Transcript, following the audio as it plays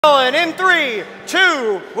In 3,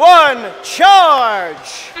 2, 1,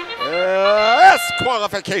 charge! This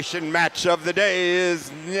qualification match of the day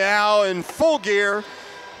is now in full gear.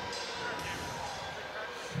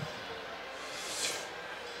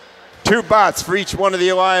 Two bots for each one of the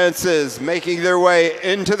alliances making their way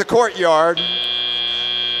into the courtyard.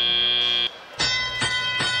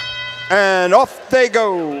 And off they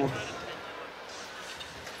go.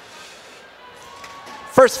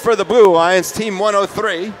 First for the Blue Alliance, Team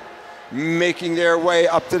 103, making their way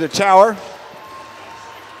up to the tower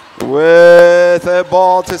with a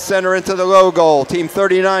ball to center into the low goal. Team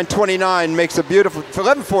 39-29 makes a beautiful,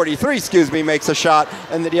 1143, excuse me, makes a shot,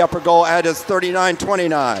 and the upper goal at is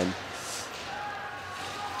 39-29.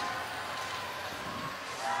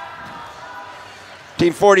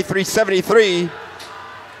 Team 43-73,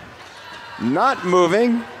 not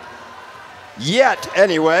moving yet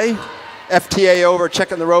anyway. FTA over,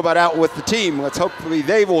 checking the robot out with the team. Let's hopefully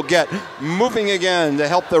they will get moving again to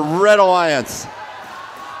help the Red Alliance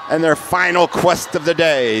and their final quest of the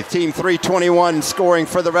day. Team 321 scoring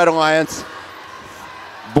for the Red Alliance.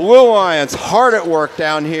 Blue Alliance hard at work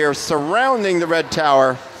down here surrounding the Red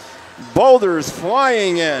Tower. Boulders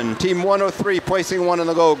flying in. Team 103 placing one in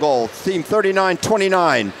the low goal. Team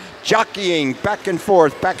 39-29 jockeying back and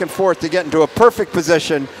forth to get into a perfect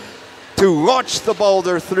position to launch the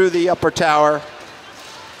boulder through the upper tower.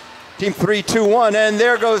 Team 321, and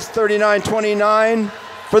there goes 39-29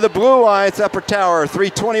 for the Blue Alliance upper tower.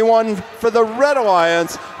 321 for the Red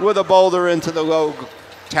Alliance with a boulder into the low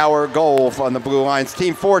tower goal on the Blue Alliance.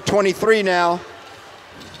 Team 423 now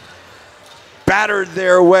battered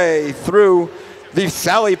their way through the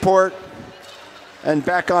Sally Port and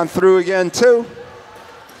back on through again too,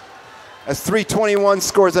 as 321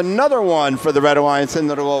 scores another one for the Red Alliance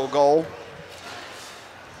into the low goal.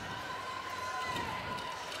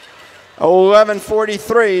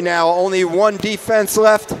 11:43 now, only one defense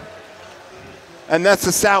left, and that's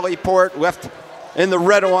the Sally Port left in the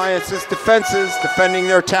Red Alliance's defenses, defending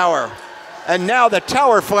their tower. And now the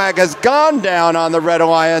tower flag has gone down on the Red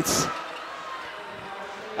Alliance,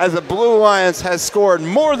 as the Blue Alliance has scored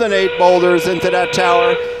more than 8 boulders into that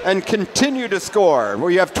tower and continue to score.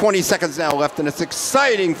 We have 20 seconds now left in this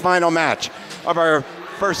exciting final match of our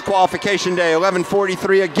first qualification day.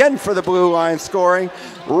 11:43 again for the Blue Alliance scoring.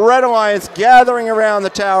 Red Alliance gathering around the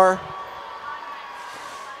tower.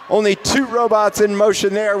 Only 2 robots in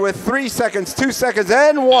motion there with 3 seconds, 2 seconds,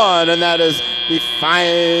 and 1, and that is the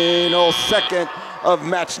final second of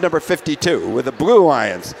match number 52, with the Blue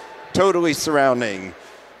Alliance totally surrounding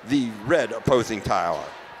the red opposing tower.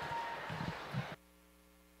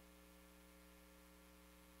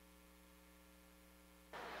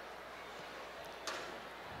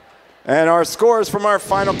 And our scores from our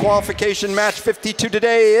final qualification match 52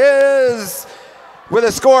 today is, with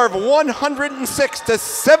a score of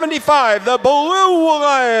 106-75, the Blue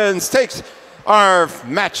Alliance takes our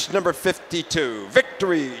match number 52.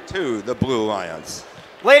 Victory to the Blue Alliance.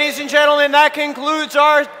 Ladies and gentlemen, that concludes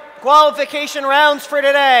our qualification rounds for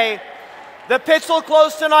today. The pits will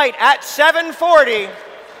close tonight at 7:40.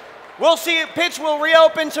 We'll see, pits will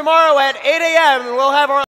reopen tomorrow at 8 a.m. and we'll have our